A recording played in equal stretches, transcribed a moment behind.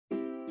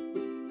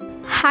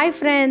Hi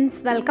friends,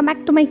 welcome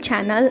back to my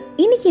channel.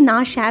 இன்னைக்கு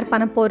நான் share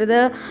பண்ண போகிறது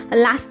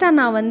லாஸ்ட்டாக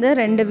நான் வந்து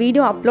 2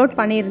 வீடியோ அப்லோட்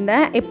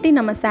பண்ணியிருந்தேன். எப்படி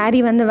நம்ம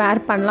saree வந்து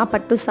வேர் பண்ணலாம்,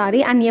 பட்டு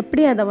saree, அண்ட்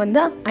எப்படி அதை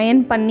வந்து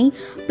அயன் பண்ணி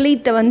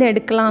ப்ளீட்டை வந்து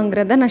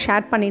எடுக்கலாங்கிறத நான்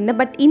ஷேர் பண்ணியிருந்தேன்.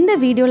 பட் இந்த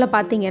வீடியோவில்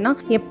பார்த்தீங்கன்னா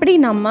எப்படி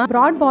நம்ம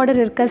ப்ராட்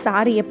பார்டர் இருக்க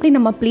saree எப்படி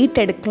நம்ம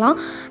ப்ளீட் எடுக்கலாம்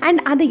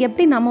அண்ட் அதை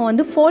எப்படி நம்ம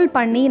வந்து ஃபோல்ட்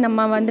பண்ணி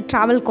நம்ம வந்து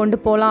ட்ராவல் கொண்டு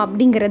போகலாம்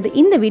அப்படிங்கிறது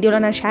இந்த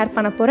வீடியோவில் நான் ஷேர்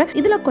பண்ண போகிறேன்.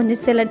 இதில்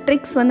கொஞ்சம் சில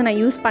ட்ரிக்ஸ் வந்து நான்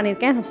யூஸ்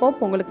பண்ணியிருக்கேன்.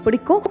 ஹோப் உங்களுக்கு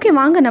பிடிக்கும். ஓகே,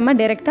 வாங்க நம்ம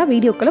டைரெக்டாக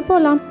வீடியோக்குள்ளே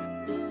போகலாம்.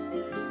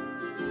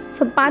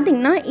 ஸோ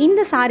பார்த்திங்கன்னா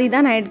இந்த சாரீ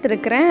தான் நான்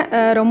எடுத்துருக்கிறேன்.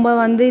 ரொம்ப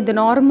வந்து இது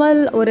நார்மல்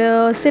ஒரு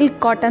சில்க்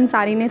காட்டன்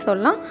சாரின்னே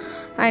சொல்லலாம்.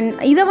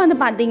 அண்ட் இதை வந்து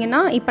பார்த்திங்கன்னா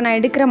இப்போ நான்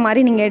எடுக்கிற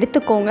மாதிரி நீங்கள்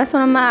எடுத்துக்கோங்க. ஸோ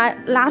நம்ம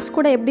லாஸ்ட்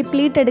கூட எப்படி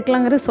ப்ளீட்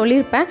எடுக்கலாங்கிறது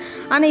சொல்லியிருப்பேன்.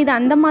 ஆனால் இது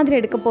அந்த மாதிரி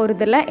எடுக்க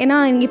போகிறதில்ல. ஏன்னா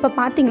இப்போ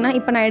பார்த்திங்கன்னா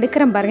இப்போ நான்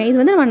எடுக்கிறேன் பாருங்கள்,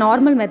 இது வந்து நம்ம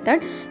நார்மல்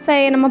மெத்தட். ஸோ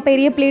நம்ம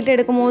பெரிய ப்ளீட்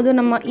எடுக்கும் போது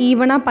நம்ம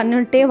ஈவனாக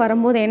பண்ணிட்டே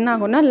வரும்போது என்ன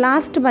ஆகும்னா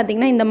லாஸ்ட்டு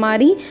பார்த்திங்கன்னா இந்த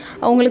மாதிரி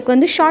உங்களுக்கு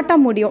வந்து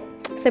ஷார்ட்டாக முடியும்.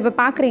 ஸோ இப்போ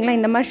பார்க்குறீங்களா,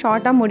 இந்த மாதிரி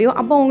ஷார்ட்டாக முடியும்.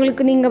 அப்போ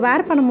உங்களுக்கு நீங்கள்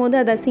வேர் பண்ணும்போது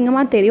அது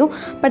அசிங்கமாக தெரியும்.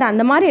 பட்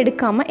அந்த மாதிரி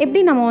எடுக்காமல்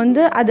எப்படி நம்ம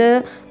வந்து அது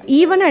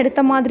ஈவனாக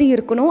எடுத்த மாதிரி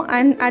இருக்கணும்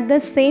and at the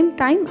same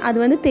time அது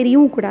வந்து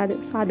தெரியவும் கூடாது.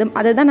 ஸோ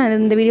அதை தான் நான்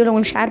இந்த வீடியோவில்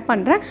உங்களுக்கு ஷேர்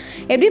பண்ணுறேன்.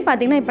 எப்படின்னு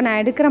பார்த்தீங்கன்னா இப்போ நான்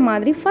எடுக்கிற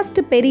மாதிரி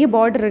ஃபஸ்ட்டு பெரிய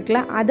பார்டர்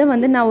இருக்குல்ல, அதை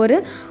வந்து நான் ஒரு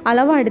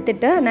அளவாக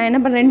எடுத்துகிட்டு நான்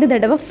என்ன பண்ணுறேன், 2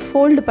 தடவை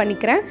ஃபோல்டு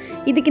பண்ணிக்கிறேன்.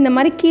 இதுக்கு இந்த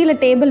மாதிரி கீழே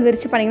டேபிள்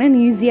விரித்து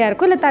பண்ணிங்கன்னா ஈஸியாக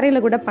இருக்கும், இல்லை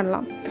தரையில் கூட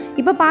பண்ணலாம்.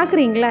 இப்போ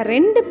பார்க்குறீங்களா,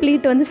 2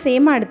 ப்ளீட் வந்து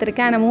சேமாக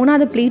எடுத்திருக்கேன். ஆனால்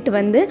 3ஆவது ப்ளீட்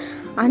வந்து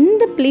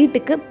அந்த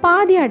ப்ளீட்டுக்கு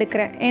பாதியாக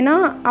எடுக்கிறேன். ஏன்னா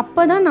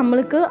அப்போ தான்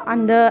நம்மளுக்கு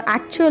அந்த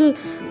ஆக்சுவல்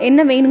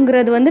என்ன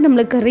வேணுங்கிறது வந்து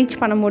நம்மளுக்கு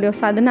ரீச் பண்ண முடியும்.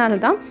 ஸோ அதனால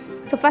தான்.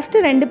 ஸோ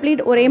ஃபஸ்ட்டு 2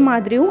 ப்ளீட் ஒரே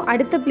மாதிரியும்,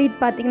 அடுத்த ப்ளீட்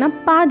பார்த்திங்கன்னா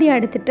பாதியாக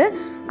எடுத்துகிட்டு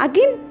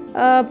அகெயின்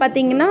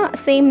பார்த்திங்கன்னா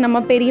சேம்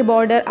நம்ம பெரிய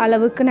பார்டர்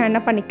அளவுக்கு நான்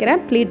என்ன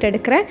பண்ணிக்கிறேன், ப்ளீட்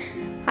எடுக்கிறேன்.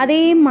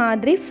 அதே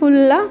மாதிரி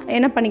ஃபுல்லாக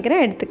என்ன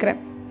பண்ணிக்கிறேன், எடுத்துக்கிறேன்.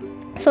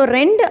 ஸோ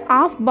 2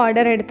 ஆஃப்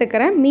பார்டர்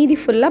எடுத்துக்கிறேன், மீதி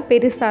ஃபுல்லாக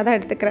பெருசாக தான்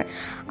எடுத்துக்கிறேன்.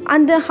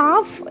 அந்த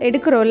ஹாஃப்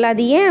எடுக்கிறோம்ல,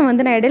 அது ஏன்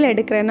வந்து நான் இடையில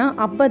எடுக்கிறேன்னா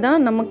அப்போ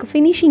தான் நமக்கு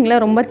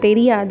ஃபினிஷிங்கில் ரொம்ப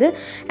தெரியாது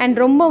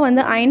அண்ட் ரொம்ப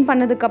வந்து அயன்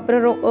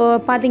பண்ணதுக்கப்புறம்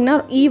பார்த்திங்கன்னா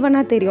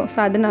ஈவனாக தெரியும். ஸோ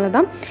அதனால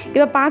தான்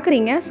இப்போ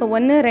பார்க்குறீங்க. ஸோ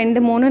 1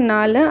 2 3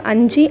 4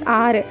 5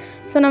 6.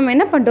 ஸோ நம்ம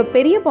என்ன பண்ணிட்டோம்,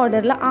 பெரிய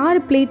பார்டரில்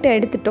 6 ப்ளீட்டை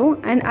எடுத்துட்டோம்.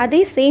 அண்ட்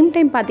அதே சேம்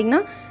டைம்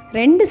பார்த்திங்கன்னா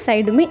 2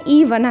 சைடுமே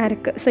ஈவனாக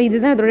இருக்குது. ஸோ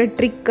இதுதான் இதோட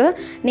ட்ரிக்கு.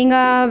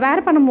 நீங்கள்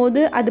வேர்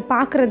பண்ணும்போது அது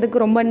பார்க்குறதுக்கு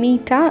ரொம்ப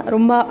நீட்டாக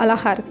ரொம்ப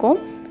அழகாக இருக்கும்.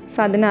 ஸோ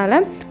அதனால்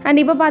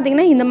அண்ட் இப்போ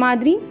பார்த்திங்கன்னா இந்த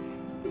மாதிரி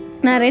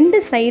நான் 2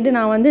 சைடு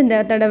நான் வந்து இந்த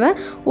தடவை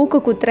ஊக்கு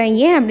குத்துறேன்.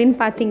 ஏன் அப்படின்னு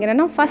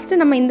பார்த்தீங்கன்னா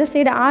ஃபஸ்ட்டு நம்ம இந்த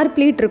சைடு 6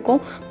 ப்ளீட் இருக்கும்,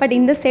 பட்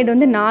இந்த சைடு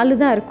வந்து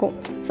 4 தான் இருக்கும்.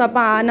 ஸோ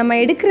அப்போ நம்ம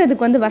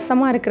எடுக்கிறதுக்கு வந்து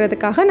வசமாக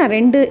இருக்கிறதுக்காக நான்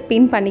 2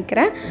 பின்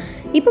பண்ணிக்கிறேன்.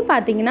 இப்போ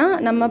பார்த்திங்கன்னா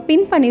நம்ம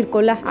பின்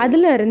பண்ணியிருக்கோம்ல,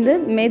 அதிலேருந்து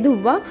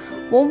மெதுவாக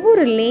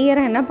ஒவ்வொரு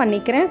லேயராக என்ன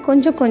பண்ணிக்கிறேன்,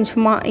 கொஞ்சம்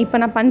கொஞ்சமாக இப்போ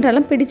நான்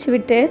பண்ணுறதெல்லாம் பிடிச்சி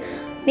விட்டு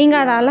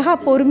நீங்கள் அது அழகாக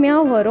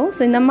பொறுமையாக வரும்.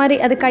 ஸோ இந்த மாதிரி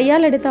அது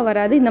கையால் எடுத்தால்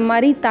வராது, இந்த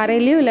மாதிரி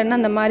தரையிலையும் இல்லைன்னா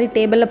அந்த மாதிரி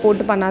டேபிளில்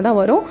போட்டு பண்ணால் தான்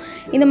வரும்.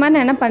 இந்த மாதிரி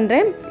நான் என்ன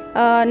பண்ணுறேன்,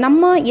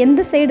 நம்ம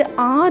எந்த சைடு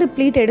 6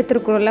 ப்ளீட்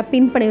எடுத்துருக்குறோம்ல,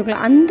 பின்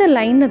பண்ணியிருக்கலாம், அந்த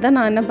லைனை தான்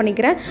நான் என்ன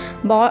பண்ணிக்கிறேன்,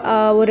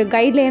 ஒரு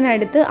கைட்லைனாக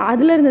எடுத்து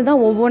அதிலேருந்து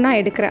தான் ஒவ்வொன்றா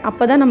எடுக்கிறேன்.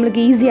 அப்போ தான்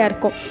நம்மளுக்கு ஈஸியாக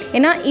இருக்கும்.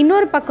 ஏன்னா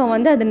இன்னொரு பக்கம்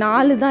வந்து அது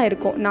 4 தான்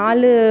இருக்கும்,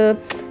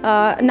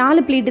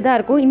 4 ப்ளீட்டு தான்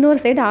இருக்கும்,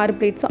 இன்னொரு சைடு 6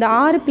 ப்ளீட். ஸோ அந்த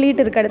 6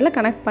 ப்ளீட் இருக்க இடத்துல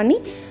கனெக்ட் பண்ணி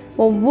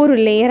ஒவ்வொரு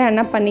லேயராக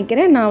என்ன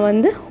பண்ணிக்கிறேன், நான்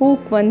வந்து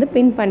ஹூக் வந்து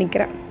பின்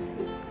பண்ணிக்கிறேன்.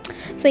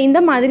 ஸோ இந்த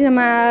மாதிரி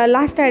நம்ம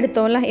லாஸ்ட்டாக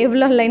எடுத்தோம்ல,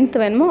 எவ்வளோ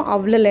லென்த் வேணுமோ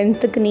அவ்வளோ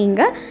லென்த்துக்கு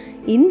நீங்கள்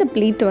இந்த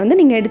ப்ளீட் வந்து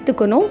நீங்கள்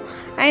எடுத்துக்கணும்.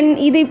 அண்ட்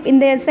இது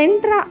இந்த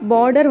சென்ட்ரா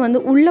பார்டர் வந்து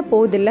உள்ளே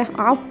போகுது இல்லை,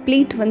 ஆஃப்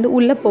ப்ளீட் வந்து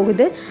உள்ளே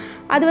போகுது.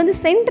 அது வந்து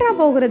சென்ட்ராக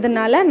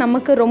போகிறதுனால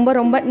நமக்கு ரொம்ப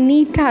ரொம்ப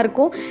நீட்டாக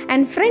இருக்கும்.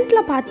 அண்ட்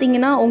ஃப்ரண்ட்டில்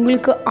பார்த்தீங்கன்னா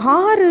உங்களுக்கு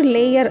 6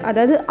 லேயர்,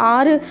 அதாவது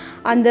 6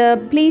 அந்த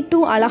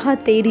ப்ளீட்டும் அழகாக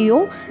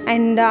தெரியும்.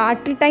 அண்ட்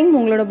அட் எ டைம்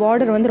உங்களோட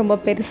பார்டர் வந்து ரொம்ப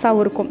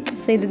பெருசாகவும் இருக்கும்.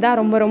 ஸோ இதுதான்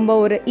ரொம்ப ரொம்ப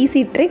ஒரு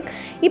ஈஸி ட்ரிக்.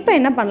 இப்போ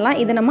என்ன பண்ணலாம்,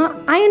 இதை நம்ம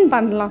அயன்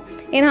பண்ணலாம்.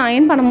 ஏன்னா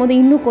அயன் பண்ணும்போது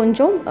இன்னும்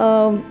கொஞ்சம்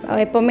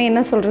எப்போவுமே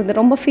என்ன சொல்கிறது,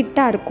 ரொம்ப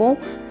ஃபிட்டாக இருக்கும்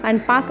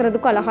அண்ட்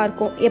பார்க்குறதுக்கும் அழகாக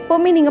இருக்கும்.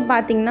 எப்போவுமே நீங்கள்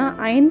பார்த்தீங்கன்னா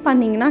அயன்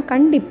பண்ணிங்கன்னா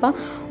கண்டிப்பாக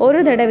ஒரு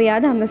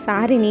தடவையாவது அந்த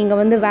சாரீ நீங்கள்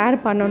வந்து வேர்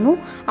பண்ணணும்.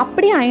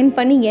 அப்படியே அயன்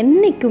பண்ணி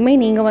என்றைக்குமே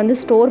நீங்கள் வந்து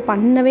ஸ்டோர்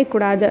பண்ணவே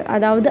கூடாது.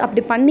 அதாவது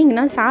அப்படி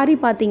பண்ணிங்கன்னா சாரீ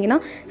பார்த்தீங்கன்னா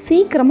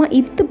சீக்கிரமாக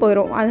இத்து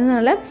போயிடும்.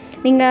 அதனால்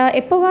நீங்கள்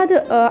எப்போவாவது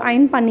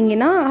அயன்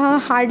பண்ணிங்கன்னா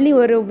ஹார்ட்லி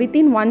ஒரு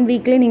வித்தின் 1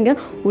 வீக்லேயே நீங்கள்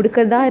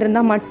உடுக்கிறதா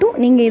இருந்தால் மட்டும்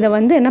நீங்கள் இதை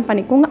வந்து என்ன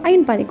பண்ணிக்கோங்க,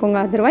 அயன் பண்ணிக்கோங்க.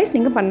 அதர்வைஸ்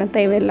நீங்கள் பண்ண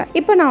தேவையில்லை.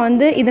 இப்போ நான்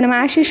வந்து இதை நம்ம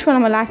ஆஸ் யூஷுவல்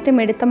நம்ம லாஸ்ட்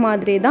டைம் எடுத்த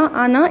மாதிரி தான்.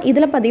 ஆனால்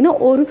இதில் பார்த்தீங்கன்னா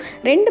ஒரு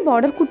 2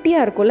 பார்டர்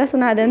குட்டியாக இருக்கும்ல, ஸோ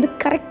நான் அதை வந்து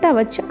கரெக்டாக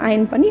வச்சு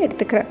அயன் பண்ணி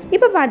எடுத்துக்கிறேன்.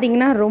 இப்போ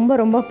பார்த்தீங்கன்னா ரொம்ப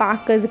ரொம்ப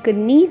பார்க்கறதுக்கு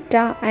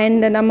நீட்டாக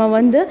அண்ட் நம்ம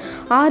வந்து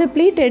 6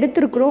 ப்ளீட்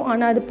எடுத்துருக்குறோம்,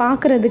 ஆனால் அது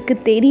பார்க்குறதுக்கு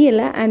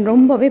தெரியலை அண்ட்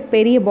ரொம்பவே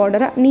பெரிய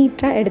பார்டராக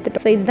நீட்டாக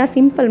எடுத்துட்டோம். ஸோ இதுதான்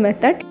சிம்பிள்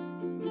மெத்தட்.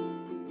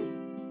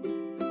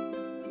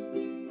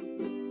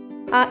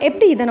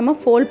 எப்படி இதை நம்ம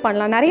ஃபோல்ட்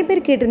பண்ணலாம், நிறைய பேர்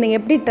கேட்டிருந்தீங்க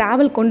எப்படி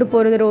ட்ராவல் கொண்டு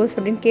போகிறது ரோஸ்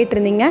அப்படின்னு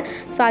கேட்டிருந்தீங்க.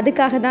 ஸோ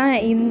அதுக்காக தான்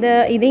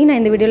இதையும் நான்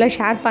இந்த வீடியோவில்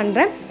ஷேர்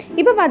பண்ணுறேன்.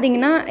 இப்போ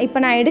பார்த்தீங்கன்னா இப்போ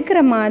நான் எடுக்கிற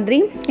மாதிரி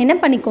என்ன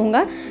பண்ணிக்கோங்க,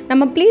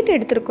 நம்ம ப்ளீட்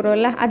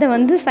எடுத்துருக்குறோம்ல அதை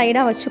வந்து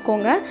சைடாக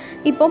வச்சுக்கோங்க.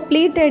 இப்போ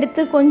ப்ளீட்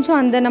எடுத்து கொஞ்சம்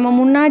அந்த நம்ம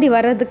முன்னாடி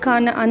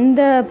வர்றதுக்கான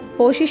அந்த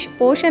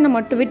போர்ஷனை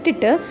மட்டும்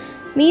விட்டுட்டு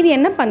மீதி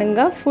என்ன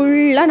பண்ணுங்கள்,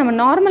 ஃபுல்லாக நம்ம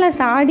நார்மலாக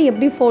சாரி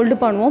எப்படி ஃபோல்டு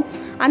பண்ணுவோம்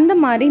அந்த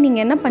மாதிரி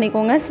நீங்கள் என்ன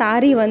பண்ணிக்கோங்க,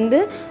 சாரி வந்து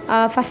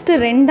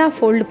ஃபஸ்ட்டு 2ஆக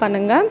ஃபோல்டு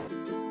பண்ணுங்கள்.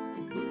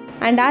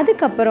 அண்ட்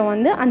அதுக்கப்புறம்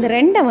வந்து அந்த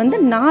 2ஐ வந்து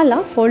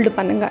 4ஆக ஃபோல்டு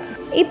பண்ணுங்கள்.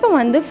 இப்போ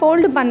வந்து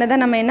ஃபோல்டு பண்ணதை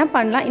நம்ம என்ன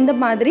பண்ணலாம், இந்த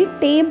மாதிரி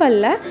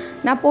டேபிளில்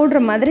நான் போடுற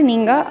மாதிரி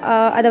நீங்கள்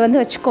அதை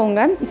வந்து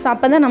வச்சுக்கோங்க. ஸோ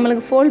அப்போ தான்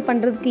நம்மளுக்கு ஃபோல்ட்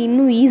பண்ணுறதுக்கு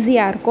இன்னும்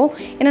ஈஸியாக இருக்கும்.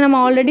 ஏன்னா நம்ம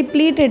ஆல்ரெடி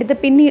ப்ளீட் எடுத்து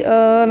பின்னி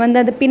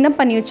வந்து அதை பின்னப்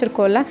பண்ணி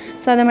வச்சுருக்கோம்ல,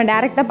 ஸோ அதை நம்ம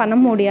டேரெக்டாக பண்ண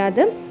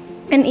முடியாது.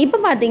 அண்ட் இப்போ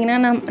பார்த்தீங்கன்னா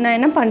நான்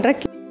என்ன பண்ணுறேன்,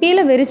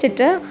 கீழே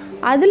விரிச்சிட்டு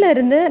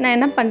அதிலிருந்து நான்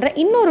என்ன பண்ணுறேன்,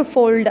 இன்னொரு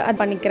ஃபோல்டு அது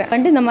பண்ணிக்கிறேன்.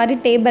 வந்து இந்த மாதிரி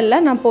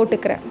டேபிளில் நான்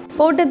போட்டுக்கிறேன்.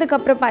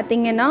 போட்டதுக்கப்புறம்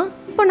பார்த்தீங்கன்னா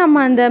இப்போ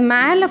நம்ம அந்த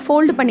மேலே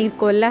ஃபோல்டு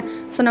பண்ணியிருக்கோம்ல,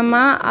 ஸோ நம்ம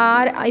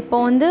இப்போ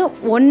வந்து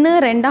 1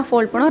 2ஆக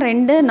ஃபோல்ட் பண்ணோம்,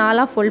 2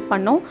 4ஆக ஃபோல்ட்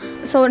பண்ணோம்.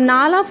 ஸோ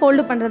 4ஆக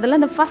ஃபோல்டு பண்ணுறதுல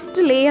அந்த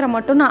ஃபஸ்ட்டு லேயரை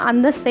மட்டும் நான்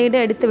அந்த சைடை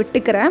எடுத்து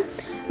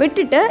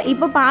விட்டுட்டு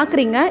இப்போ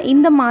பார்க்குறீங்க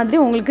இந்த மாதிரி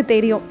உங்களுக்கு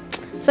தெரியும்.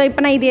 ஸோ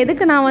இப்போ நான் இது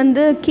எதுக்கு நான்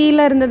வந்து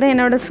கீழே இருந்ததை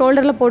என்னோடய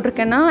ஷோல்டரில்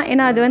போட்டிருக்கேன்னா,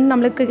 ஏன்னா அது வந்து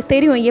நம்மளுக்கு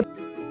தெரியும் எப்படி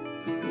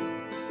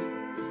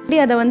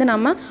அதை வந்து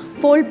நம்ம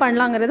ஃபோல்ட்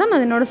பண்ணலாங்கிறத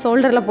நான் என்னோடய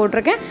ஷோல்டரில்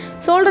போட்டிருக்கேன்.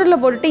 ஷோல்டரில்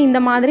போட்டுட்டு இந்த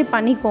மாதிரி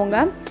பண்ணிக்கோங்க.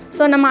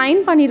 ஸோ நம்ம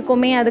அயன்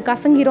பண்ணியிருக்கோமே அது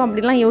கசங்கிரும்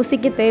அப்படிலாம்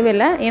யோசிக்க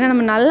தேவையில்லை. ஏன்னா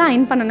நம்ம நல்லா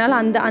அயன் பண்ணனால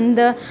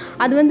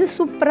அது வந்து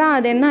சூப்பராக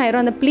அது என்ன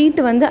ஆயிரும், அந்த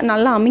ப்ளீட்டு வந்து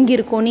நல்லா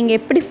அமுங்கியிருக்கும். நீங்கள்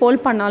எப்படி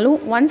ஃபோல்ட் பண்ணாலும்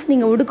ஒன்ஸ்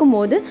நீங்கள் உடுக்கும்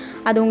போது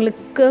அது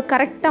உங்களுக்கு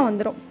கரெக்டாக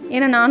வந்துடும்.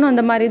 ஏன்னா நானும்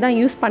அந்த மாதிரி தான்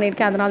யூஸ்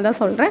பண்ணியிருக்கேன், அதனால தான்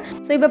சொல்கிறேன்.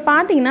 ஸோ இப்போ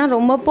பார்த்தீங்கன்னா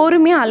ரொம்ப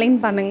பொறுமையாக அலைன்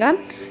பண்ணுங்கள்.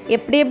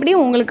 எப்படி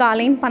உங்களுக்கு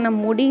அலைன் பண்ண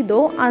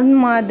முடியுதோ அந்த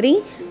மாதிரி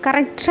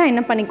கரெக்டாக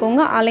என்ன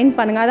பண்ணிக்கோங்க, அலைன்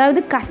பண்ணுங்கள்.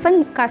 அதாவது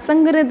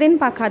கசங்குறதுன்னு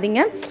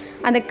பார்க்காதீங்க,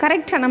 அந்த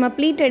கரெக்டாக நம்ம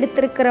ப்ளீட்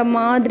எடுத்துருக்கிற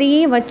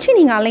மாதிரியே வச்சு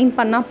நீங்கள் அலைன்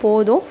பண்ணால்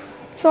போதும்.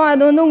 ஸோ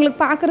அது வந்து உங்களுக்கு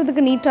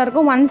பார்க்குறதுக்கு நீட்டாக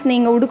இருக்கும். ஒன்ஸ்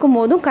நீங்கள் உடுக்கும்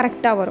போதும்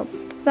கரெக்டாக வரும்.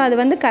 ஸோ அது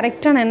வந்து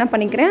கரெக்டாக நான் என்ன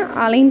பண்ணிக்கிறேன்,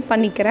 அலைன்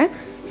பண்ணிக்கிறேன்.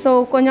 ஸோ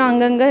கொஞ்சம்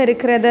அங்கங்கே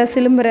இருக்கிறத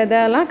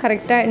சிலும்புறதெல்லாம்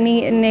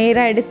கரெக்டாக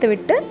நேராக எடுத்து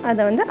விட்டு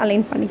அதை வந்து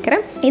அலைன்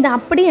பண்ணிக்கிறேன். இதை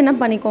அப்படியே என்ன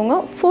பண்ணிக்கோங்க,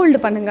 ஃபோல்டு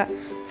பண்ணுங்கள்.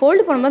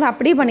 ஃபோல்டு பண்ணும்போது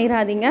அப்படியே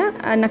பண்ணிடாதீங்க.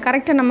 நான்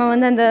கரெக்டாக நம்ம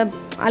வந்து அந்த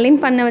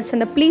அலைன் பண்ண வச்ச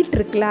அந்த ப்ளீட்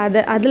இருக்குல்ல,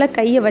 அதில்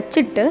கையை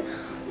வச்சுட்டு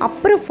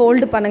அப்புறம்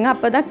ஃபோல்டு பண்ணுங்கள்.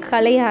 அப்போ தான்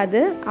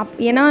கலையாது.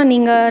 ஏன்னா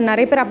நீங்கள்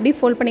நிறைய பேர் அப்படியே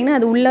ஃபோல்ட் பண்ணிங்கன்னா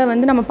அது உள்ளே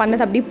வந்து நம்ம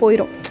பண்ணது அப்படியே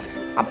போயிடும்.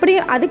 அப்படியே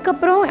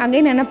அதுக்கப்புறம்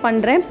அகைன் என்ன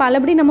பண்ணுறேன்,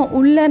 பலபடி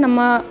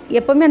நம்ம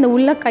எப்போவுமே அந்த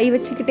உள்ளே கை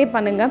வச்சுக்கிட்டே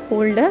பண்ணுங்கள்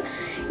ஃபோல்டு.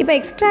 இப்போ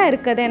எக்ஸ்ட்ரா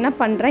இருக்கிறத என்ன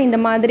பண்ணுறேன், இந்த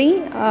மாதிரி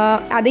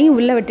அதையும்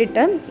உள்ளே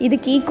விட்டுட்டு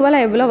இதுக்கு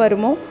ஈக்குவலாக எவ்வளோ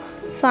வருமோ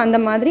ஸோ அந்த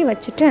மாதிரி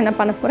வச்சுட்டு என்ன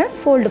பண்ண போகிறேன்,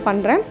 ஃபோல்டு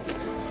பண்ணுறேன்.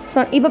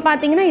 ஸோ இப்போ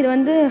பார்த்தீங்கன்னா இது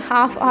வந்து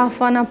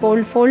ஹாஃபாக நான்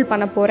ஃபோல்ட்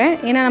பண்ண போகிறேன்.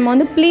 ஏன்னா நம்ம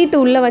வந்து ப்ளீட்டு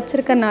உள்ளே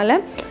வச்சுருக்கனால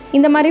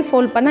இந்த மாதிரி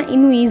ஃபோல்ட் பண்ணால்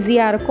இன்னும்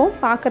ஈஸியாக இருக்கும்,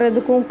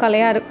 பார்க்குறதுக்கும்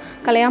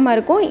கலையாமல்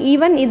இருக்கும்.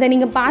 ஈவன் இதை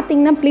நீங்கள்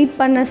பார்த்தீங்கன்னா ப்ளீட்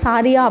பண்ண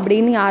சாரியா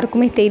அப்படின்னு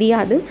யாருக்குமே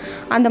தெரியாது,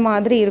 அந்த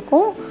மாதிரி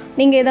இருக்கும்.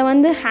 நீங்கள் இதை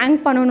வந்து ஹேங்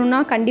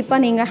பண்ணணுன்னா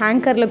கண்டிப்பாக நீங்கள்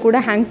ஹேங்கரில் கூட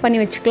ஹேங் பண்ணி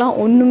வச்சுக்கலாம்,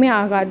 ஒன்றுமே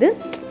ஆகாது.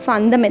 ஸோ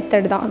அந்த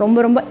மெத்தட் தான்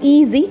ரொம்ப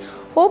ஈஸி.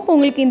 ஹோப்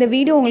உங்களுக்கு இந்த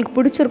வீடியோ உங்களுக்கு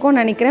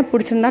பிடிச்சிருக்கோன்னு நினைக்கிறேன்.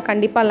 பிடிச்சிருந்தா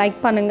கண்டிப்பாக லைக்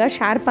பண்ணுங்கள்,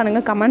 ஷேர்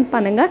பண்ணுங்கள், கமெண்ட்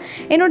பண்ணுங்கள்.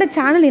 என்னோடய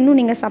சேனல் இன்னும்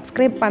நீங்கள்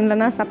சப்ஸ்கிரைப்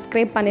பண்ணலன்னா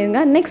சப்ஸ்கிரைப்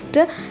பண்ணிடுங்க.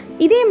 நெக்ஸ்ட்டு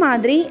இதே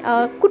மாதிரி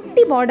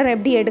குட்டி பார்டர்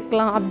எப்படி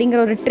எடுக்கலாம் அப்படிங்கிற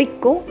ஒரு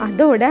ட்ரிக்கும்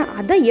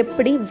அதை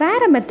எப்படி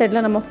வேறு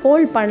மெத்தடில் நம்ம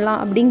ஃபோல்ட்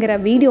பண்ணலாம் அப்படிங்கிற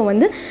வீடியோ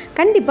வந்து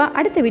கண்டிப்பாக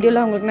அடுத்த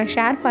வீடியோவில் உங்களுக்கு நான்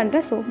ஷேர்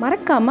பண்ணுறேன். ஸோ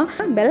மறக்காமல்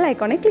பெல்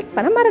ஐக்கானை கிளிக்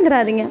பண்ண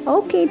மறந்துடாதீங்க.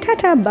 Okay,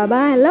 Tata,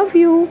 bye, I love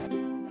you.